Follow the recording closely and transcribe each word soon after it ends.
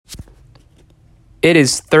It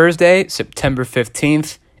is Thursday, September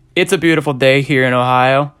 15th. It's a beautiful day here in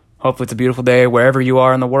Ohio. Hopefully it's a beautiful day wherever you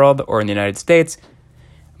are in the world or in the United States.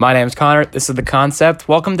 My name is Connor. This is The Concept.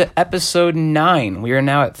 Welcome to episode 9. We are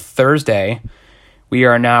now at Thursday. We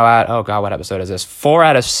are now at, what episode is this? 4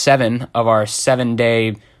 out of 7 of our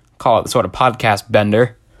 7-day, call it sort of podcast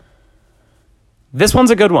bender. This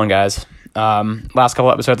one's a good one, guys. Last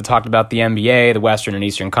couple episodes I talked about the NBA, the Western and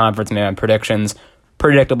Eastern Conference, made my predictions,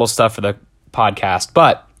 predictable stuff for the podcast.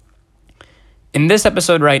 But in this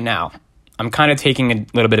episode right now, I'm kind of taking a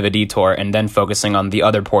little bit of a detour and then focusing on the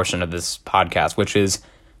other portion of this podcast, which is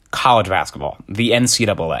college basketball, the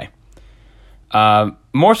NCAA.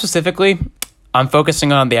 More specifically, I'm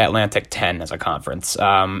focusing on the Atlantic 10 as a conference.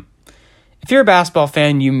 If you're a basketball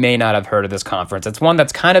fan, you may not have heard of this conference. It's one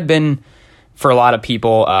that's kind of been, for a lot of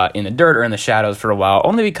people, in the dirt or in the shadows for a while,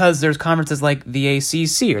 only because there's conferences like the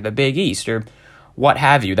ACC or the Big East or what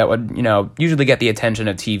have you that would, usually get the attention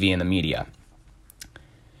of TV and the media.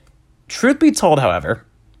 Truth be told, however,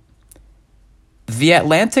 the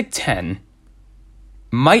Atlantic 10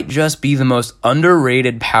 might just be the most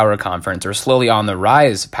underrated power conference or slowly on the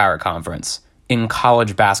rise power conference in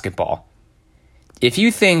college basketball. If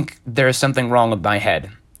you think there's something wrong with my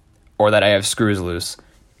head or that I have screws loose,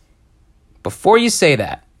 before you say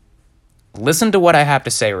that, listen to what I have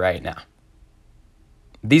to say right now.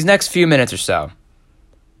 These next few minutes or so,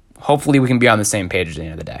 hopefully we can be on the same page at the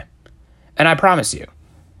end of the day. And I promise you,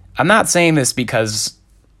 I'm not saying this because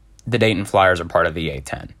the Dayton Flyers are part of the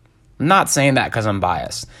A-10. I'm not saying that because I'm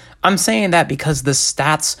biased. I'm saying that because the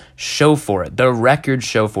stats show for it, the records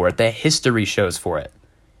show for it, the history shows for it.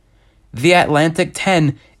 The Atlantic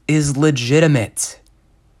 10 is legitimate.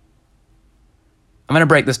 I'm going to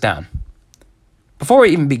break this down. Before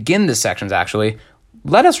we even begin this section, actually,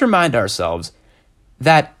 let us remind ourselves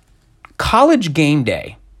that College Game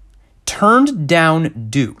Day turned down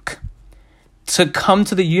Duke to come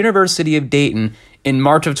to the University of Dayton in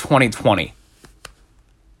March of 2020.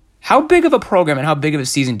 How big of a program and how big of a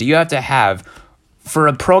season do you have to have for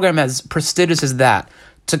a program as prestigious as that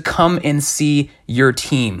to come and see your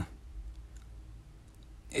team?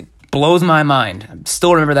 It blows my mind. I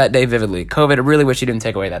still remember that day vividly. COVID, I really wish he didn't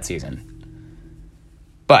take away that season.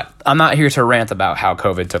 But I'm not here to rant about how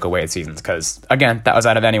COVID took away seasons because, again, that was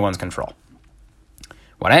out of anyone's control.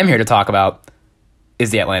 What I am here to talk about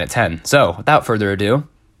is the Atlantic 10. So, without further ado,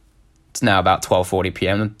 it's now about 12:40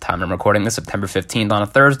 p.m. the time I'm recording this, September 15th on a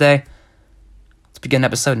Thursday. Let's begin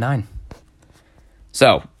episode 9.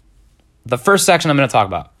 So, the first section I'm going to talk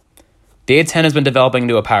about. The A-10 has been developing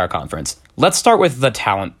into a power conference. Let's start with the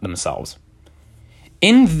talent themselves.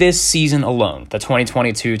 In this season alone, the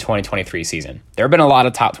 2022-2023 season, there have been a lot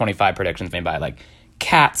of top 25 predictions made by like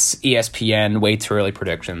Cats, ESPN, way too early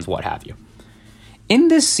predictions, what have you. In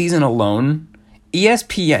this season alone,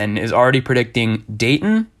 ESPN is already predicting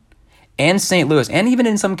Dayton and St. Louis, and even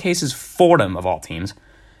in some cases Fordham of all teams,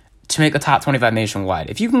 to make the top 25 nationwide.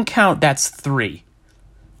 If you can count, that's 3,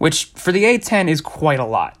 which for the A-10 is quite a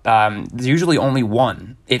lot. There's usually only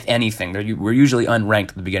 1, if anything. We're usually unranked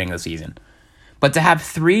at the beginning of the season. But to have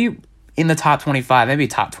 3 in the top 25, maybe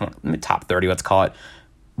top 20, top 30, let's call it,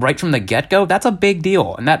 right from the get-go, that's a big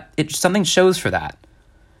deal. And something shows for that.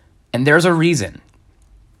 And there's a reason.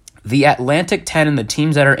 The Atlantic 10 and the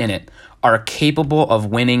teams that are in it are capable of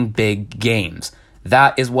winning big games.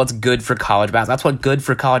 That is what's good for college basketball. That's what's good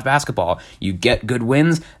for college basketball. You get good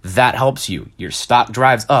wins, that helps you. Your stock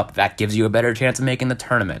drives up. That gives you a better chance of making the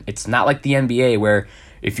tournament. It's not like the NBA where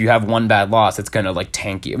if you have one bad loss, it's going to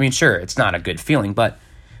tank you. I mean, sure, it's not a good feeling, but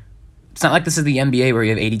it's not like this is the NBA where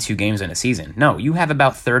you have 82 games in a season. No, you have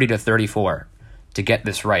about 30 to 34 to get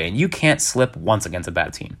this right, and you can't slip once against a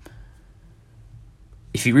bad team.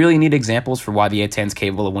 If you really need examples for why the A-10 is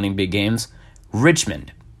capable of winning big games,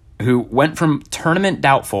 Richmond, who went from tournament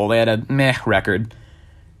doubtful, they had a meh record,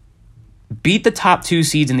 beat the top 2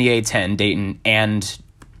 seeds in the A-10, Dayton and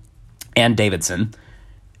Davidson,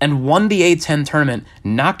 and won the A-10 tournament,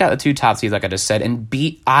 knocked out the 2 top seeds, like I just said, and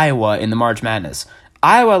beat Iowa in the March Madness.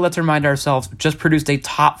 Iowa, let's remind ourselves, just produced a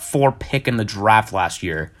top 4 pick in the draft last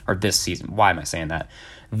year, or this season. Why am I saying that?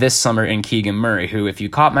 This summer in Keegan Murray, who, if you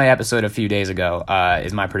caught my episode a few days ago,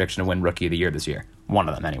 is my prediction to win Rookie of the Year this year. One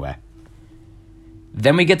of them, anyway.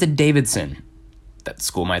 Then we get to Davidson. That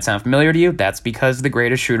school might sound familiar to you. That's because the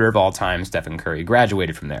greatest shooter of all time, Stephen Curry,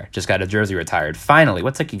 graduated from there. Just got his jersey retired. Finally,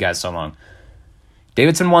 what took you guys so long?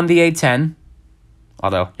 Davidson won the A-10,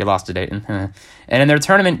 although you lost to Dayton. And in their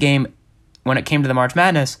tournament game, when it came to the March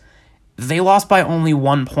Madness, they lost by only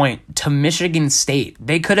 1 point to Michigan State.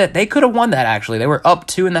 They could have won that, actually. They were up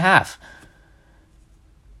 2.5.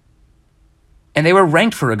 And they were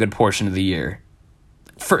ranked for a good portion of the year.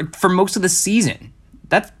 for most of the season.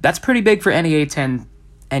 That's pretty big for any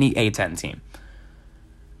A-10 team.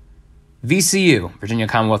 VCU, Virginia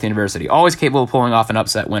Commonwealth University, always capable of pulling off an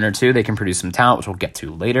upset win or two. They can produce some talent, which we'll get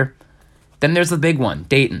to later. Then there's the big one,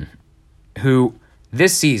 Dayton, who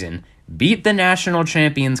this season beat the national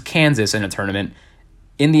champions Kansas in a tournament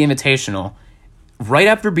in the Invitational right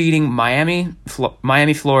after beating Miami,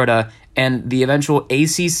 Florida, and the eventual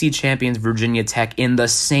ACC champions Virginia Tech in the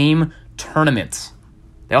same tournament.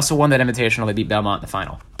 They also won that Invitational. They beat Belmont in the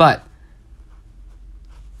final. But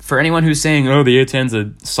for anyone who's saying, oh, the A-10's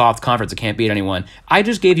a soft conference, it can't beat anyone, I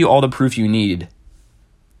just gave you all the proof you need.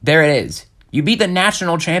 There it is. You beat the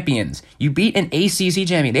national champions. You beat an ACC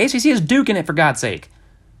champion. The ACC is duking it, for God's sake.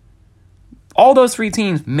 All those three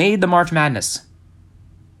teams made the March Madness.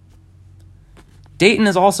 Dayton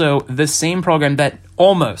is also the same program that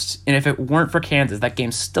almost, and if it weren't for Kansas, that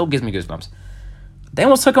game still gives me goosebumps. They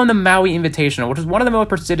almost took on the Maui Invitational, which is one of the most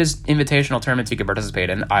prestigious invitational tournaments you could participate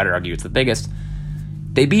in. I'd argue it's the biggest.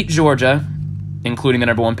 They beat Georgia, including the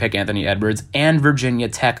number one pick, Anthony Edwards, and Virginia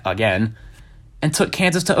Tech again, and took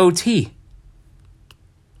Kansas to OT.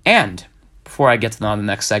 And, before I get to the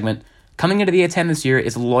next segment, coming into the A-10 this year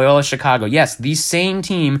is Loyola Chicago. Yes, the same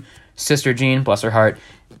team, Sister Jean, bless her heart,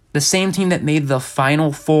 the same team that made the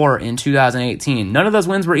Final Four in 2018. None of those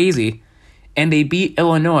wins were easy, and they beat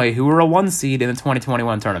Illinois, who were a 1 seed in the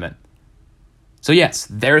 2021 tournament. So yes,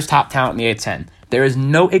 there's top talent in the A-10. There is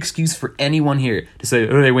no excuse for anyone here to say,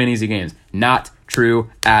 oh, they win easy games. Not true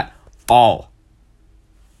at all.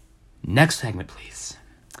 Next segment, please.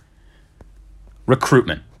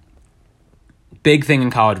 Recruitment. Big thing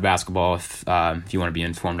in college basketball, if you want to be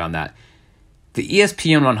informed on that. The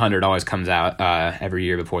ESPN 100 always comes out every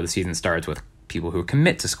year before the season starts with people who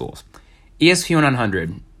commit to schools. ESPN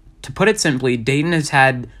 100, to put it simply, Dayton has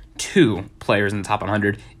had 2 players in the top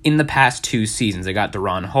 100 in the past 2 seasons. They got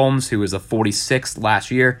Deron Holmes, who was a 46th last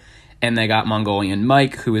year, and they got Mongolian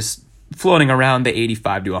Mike, who is floating around the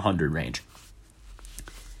 85 to 100 range.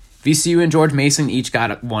 VCU and George Mason each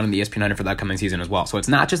got one in the ESPN 100 for the upcoming season as well. So it's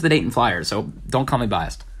not just the Dayton Flyers, so don't call me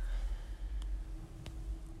biased.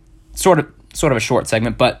 Sort of a short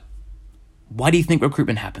segment, but why do you think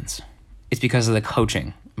recruitment happens? It's because of the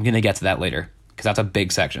coaching. I'm going to get to that later, because that's a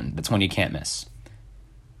big section. That's one you can't miss.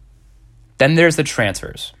 Then there's the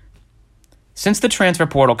transfers. Since the transfer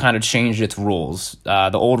portal kind of changed its rules,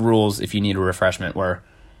 the old rules, if you need a refreshment, were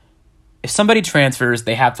if somebody transfers,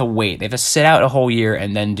 they have to wait. They have to sit out a whole year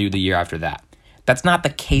and then do the year after that. That's not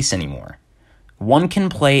the case anymore. One can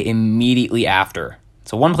play immediately after.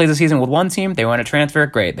 So one plays a season with one team, they want to transfer,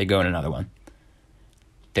 great, they go in another one.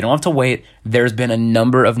 They don't have to wait. There's been a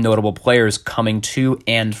number of notable players coming to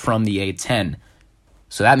and from the A-10.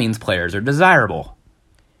 So that means players are desirable.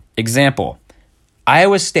 Example,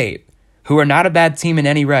 Iowa State, who are not a bad team in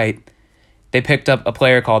any right, they picked up a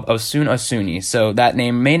player called Osun Osuni. So that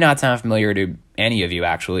name may not sound familiar to any of you,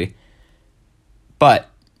 actually. But,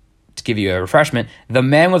 to give you a refreshment, the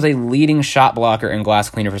man was a leading shot blocker and glass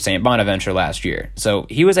cleaner for St. Bonaventure last year. So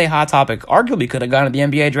he was a hot topic, arguably could have gone to the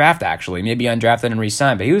NBA draft, actually. Maybe undrafted and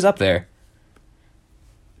re-signed, but he was up there.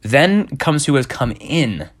 Then comes who has come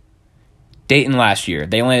in. Dayton last year.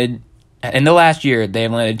 In the last year, they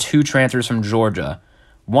landed 2 transfers from Georgia,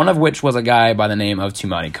 one of which was a guy by the name of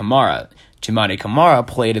Tumani Kamara. Tumani Kamara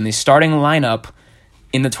played in the starting lineup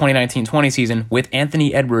in the 2019-20 season with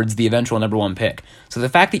Anthony Edwards, the eventual number 1 pick. So the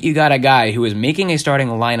fact that you got a guy who is making a starting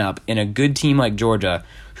lineup in a good team like Georgia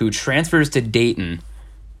who transfers to Dayton,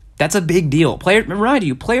 that's a big deal.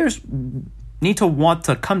 Players need to want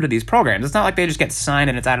to come to these programs. It's not like they just get signed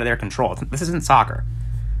and it's out of their control. This isn't soccer.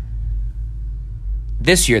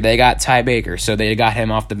 This year, they got Ty Baker, so they got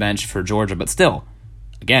him off the bench for Georgia. But still,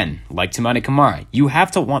 again, like Tumani Kamara, you have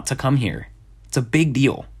to want to come here. It's a big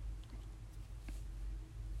deal.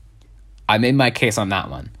 I made my case on that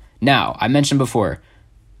one. Now, I mentioned before,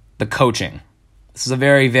 the coaching. This is a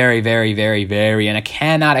very, very, very, very, very, and I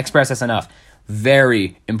cannot express this enough,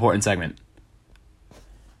 very important segment.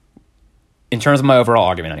 In terms of my overall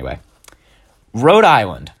argument, anyway. Rhode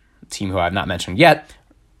Island, a team who I have not mentioned yet,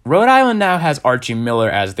 Rhode Island now has Archie Miller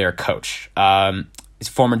as their coach. He's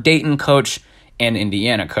a former Dayton coach and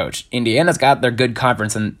Indiana coach. Indiana's got their good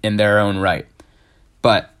conference in their own right.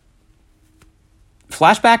 But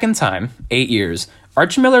flashback in time, 8 years,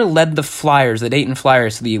 Archie Miller led the Flyers, the Dayton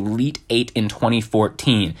Flyers, to the Elite 8 in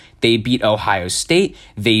 2014. They beat Ohio State.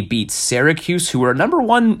 They beat Syracuse, who were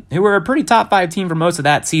a pretty top 5 team for most of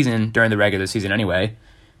that season, during the regular season anyway.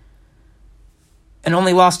 And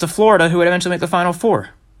only lost to Florida, who would eventually make the Final Four.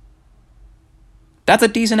 That's a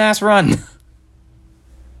decent-ass run.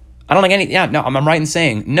 I don't think any. Yeah, no, I'm right in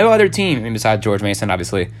saying no other team, I mean, besides George Mason,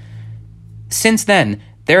 obviously. Since then,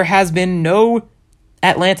 there has been no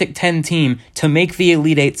Atlantic 10 team to make the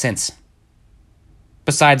Elite Eight since.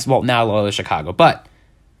 Besides, well, now Loyola Chicago. But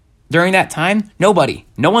during that time, nobody.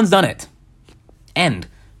 No one's done it. And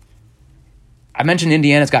I mentioned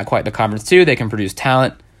Indiana's got quite the conference too. They can produce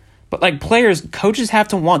talent. But like players, coaches have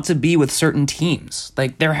to want to be with certain teams.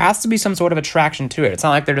 Like there has to be some sort of attraction to it. It's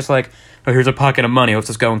not like they're just like, oh, here's a pocket of money. Let's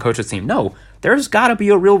just go and coach this team. No, there's got to be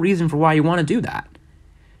a real reason for why you want to do that.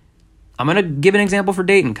 I'm going to give an example for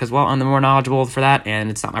Dayton because, well, I'm the more knowledgeable for that, and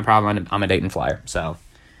it's not my problem. I'm a Dayton Flyer. So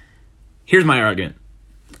here's my argument.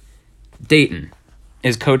 Dayton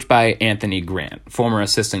is coached by Anthony Grant, former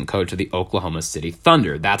assistant coach of the Oklahoma City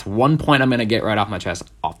Thunder. That's one point I'm going to get right off my chest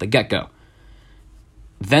off the get-go.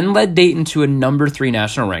 Then led Dayton to a number 3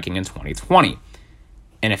 national ranking in 2020.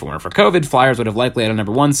 And if it weren't for COVID, Flyers would have likely had a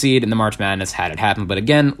number 1 seed in the March Madness had it happened. But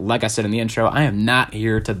again, like I said in the intro, I am not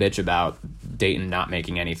here to bitch about Dayton not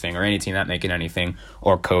making anything or any team not making anything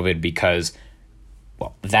or COVID because,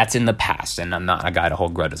 well, that's in the past, and I'm not a guy to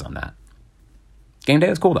hold grudges on that. Game day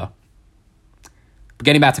was cool, though. But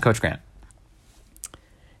getting back to Coach Grant.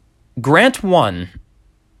 Grant won,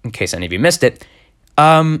 in case any of you missed it,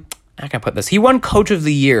 I can put this. He won Coach of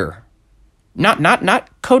the Year. Not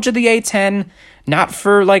Coach of the A-10, not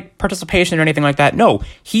for like participation or anything like that. No,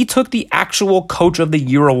 he took the actual Coach of the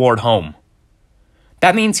Year award home.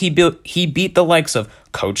 That means he beat the likes of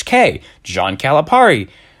Coach K, John Calipari,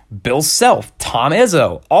 Bill Self, Tom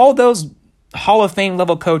Izzo, all those Hall of Fame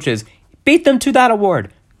level coaches, beat them to that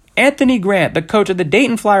award. Anthony Grant, the coach of the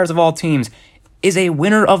Dayton Flyers of all teams, is a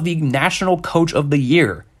winner of the National Coach of the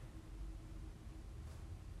Year.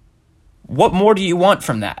 What more do you want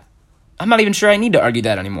from that? I'm not even sure I need to argue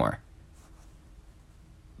that anymore.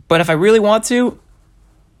 But if I really want to,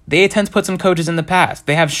 the A-10's put some coaches in the past.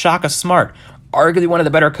 They have Shaka Smart, arguably one of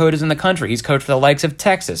the better coaches in the country. He's coached for the likes of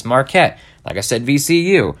Texas, Marquette, like I said,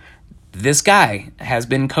 VCU. This guy has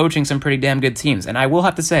been coaching some pretty damn good teams. And I will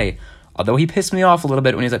have to say, although he pissed me off a little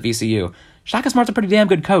bit when he was at VCU, Shaka Smart's a pretty damn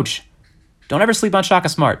good coach. Don't ever sleep on Shaka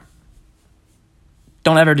Smart.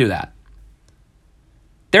 Don't ever do that.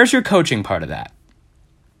 There's your coaching part of that.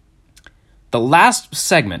 The last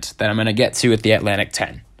segment that I'm going to get to at the Atlantic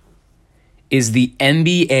 10 is the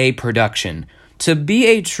NBA production. To be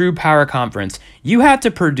a true power conference, you have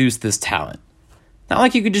to produce this talent. Not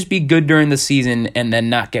like you could just be good during the season and then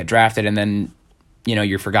not get drafted and then,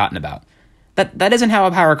 you're forgotten about. That isn't how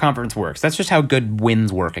a power conference works. That's just how good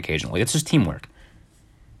wins work occasionally. It's just teamwork.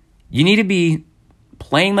 You need to be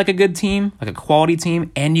playing like a good team, like a quality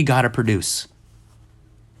team, and you got to produce.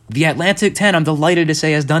 The Atlantic 10, I'm delighted to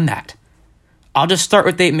say, has done that. I'll just start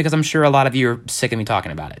with Dayton because I'm sure a lot of you are sick of me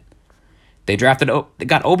talking about it. They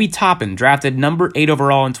got Obi Toppin, drafted number 8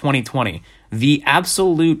 overall in 2020. The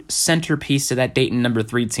absolute centerpiece to that Dayton number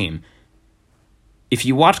 3 team. If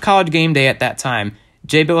you watch College Game Day at that time,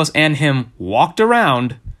 Jay Billis and him walked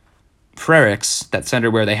around Frericks, that center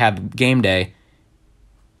where they had game day,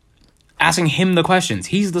 asking him the questions.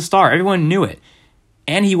 He's the star. Everyone knew it.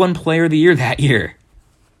 And he won Player of the Year that year.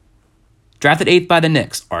 Drafted 8th by the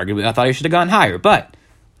Knicks. Arguably, I thought he should have gone higher, but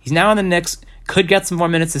he's now on the Knicks, could get some more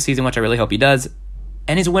minutes this season, which I really hope he does,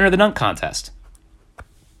 and he's a winner of the dunk contest.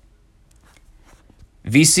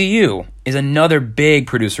 VCU is another big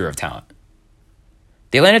producer of talent.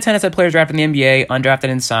 The Atlanta 10 has had players drafted in the NBA, undrafted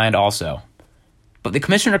and signed also. But the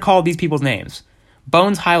commissioner called these people's names.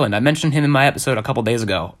 Bones Highland, I mentioned him in my episode a couple days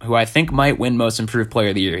ago, who I think might win Most Improved Player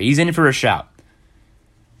of the Year. He's in for a shout.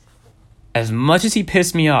 As much as he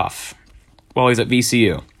pissed me off while he's at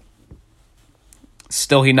VCU,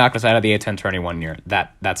 still he knocked us out of the A-10 tourney one year.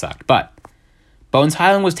 That sucked. But Bones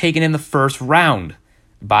Highland was taken in the first round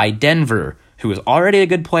by Denver, who is already a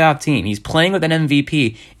good playoff team. He's playing with an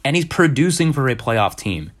MVP, and he's producing for a playoff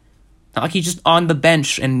team. Not like he's just on the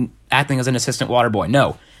bench and acting as an assistant water boy.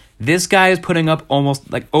 No. This guy is putting up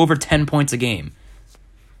almost like over 10 points a game.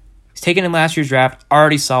 He's taken in last year's draft,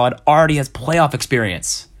 already solid, already has playoff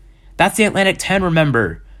experience. That's the Atlantic 10,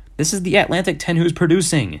 remember. This is the Atlantic 10 who's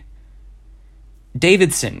producing.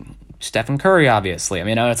 Davidson, Stephen Curry, obviously. I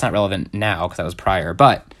mean, I know it's not relevant now because that was prior,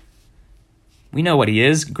 but we know what he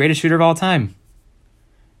is. Greatest shooter of all time.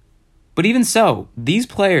 But even so, these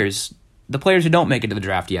players, the players who don't make it to the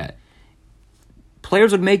draft yet,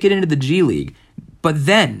 players would make it into the G League, but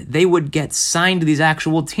then they would get signed to these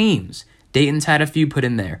actual teams. Dayton's had a few put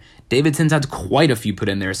in there. Davidson's had quite a few put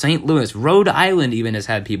in there. St. Louis, Rhode Island even has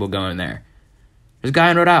had people going there. There's a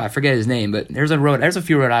guy in Rhode Island, I forget his name, but there's a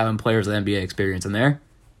few Rhode Island players with NBA experience in there.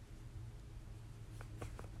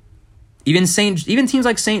 Even teams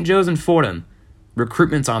like St. Joe's and Fordham,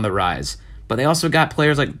 Recruitment's on the rise. But they also got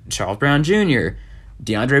players like Charles Brown Jr.,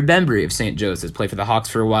 DeAndre Bembry of St. Joseph's, played for the Hawks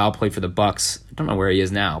for a while, played for the Bucks. I don't know where he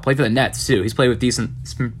is now. Played for the Nets, too. He's played with some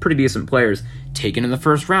pretty decent players, taken in the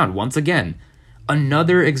first round once again.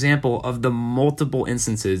 Another example of the multiple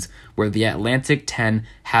instances where the Atlantic 10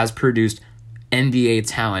 has produced NBA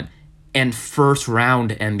talent and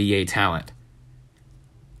first-round NBA talent.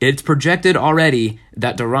 It's projected already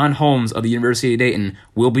that DaRon Holmes of the University of Dayton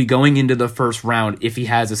will be going into the first round if he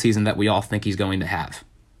has a season that we all think he's going to have.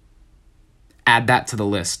 Add that to the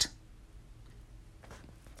list.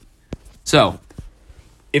 So,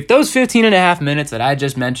 if those 15 and a half minutes that I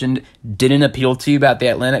just mentioned didn't appeal to you about the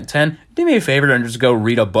Atlantic 10, do me a favor and just go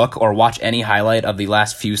read a book or watch any highlight of the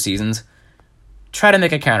last few seasons. Try to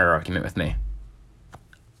make a counter-argument with me.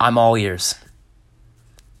 I'm all ears.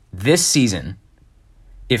 This season,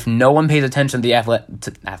 if no one pays attention to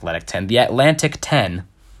the Atlantic 10,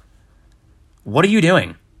 what are you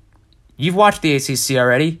doing? You've watched the ACC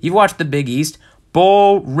already. You've watched the Big East.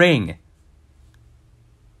 Boring.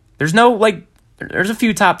 There's a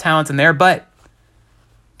few top talents in there, but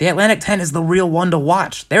the Atlantic 10 is the real one to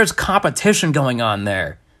watch. There's competition going on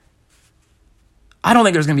there. I don't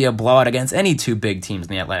think there's going to be a blowout against any two big teams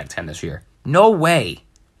in the Atlantic 10 this year. No way.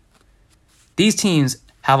 These teams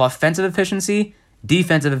have offensive efficiency,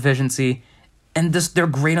 defensive efficiency, and they're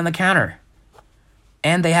great on the counter.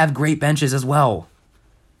 And they have great benches as well.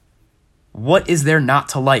 What is there not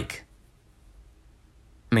to like?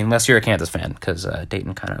 I mean, unless you're a Kansas fan, because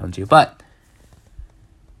Dayton kind of owns you. But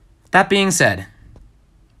that being said,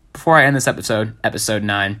 before I end this episode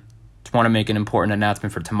 9, just want to make an important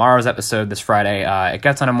announcement for tomorrow's episode this Friday. It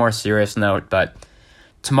gets on a more serious note, but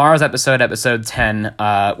tomorrow's episode 10,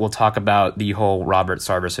 we'll talk about the whole Robert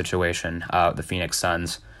Sarver situation, the Phoenix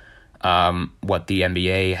Suns, what the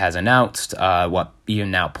NBA has announced, what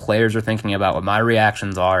even now players are thinking about, what my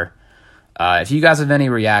reactions are. If you guys have any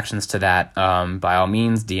reactions to that, by all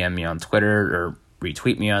means, DM me on Twitter or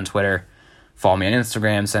retweet me on Twitter. Follow me on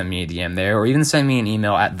Instagram, send me a DM there, or even send me an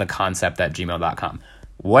email at theconcept@gmail.com.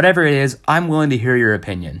 Whatever it is, I'm willing to hear your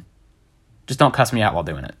opinion. Just don't cuss me out while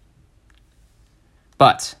doing it.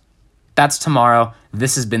 But that's tomorrow.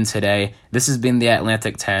 This has been today. This has been the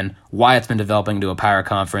Atlantic 10, why it's been developing into a power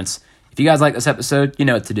conference. If you guys like this episode, you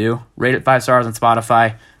know what to do. Rate it 5 stars on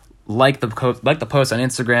Spotify. Like the post on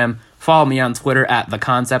Instagram. Follow me on Twitter at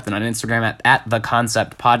TheConcept and on Instagram at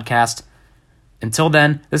TheConceptPodcast. Until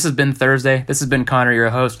then, this has been Thursday. This has been Connor, your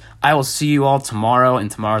host. I will see you all tomorrow in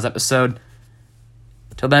tomorrow's episode.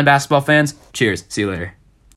 Till then, basketball fans, cheers. See you later.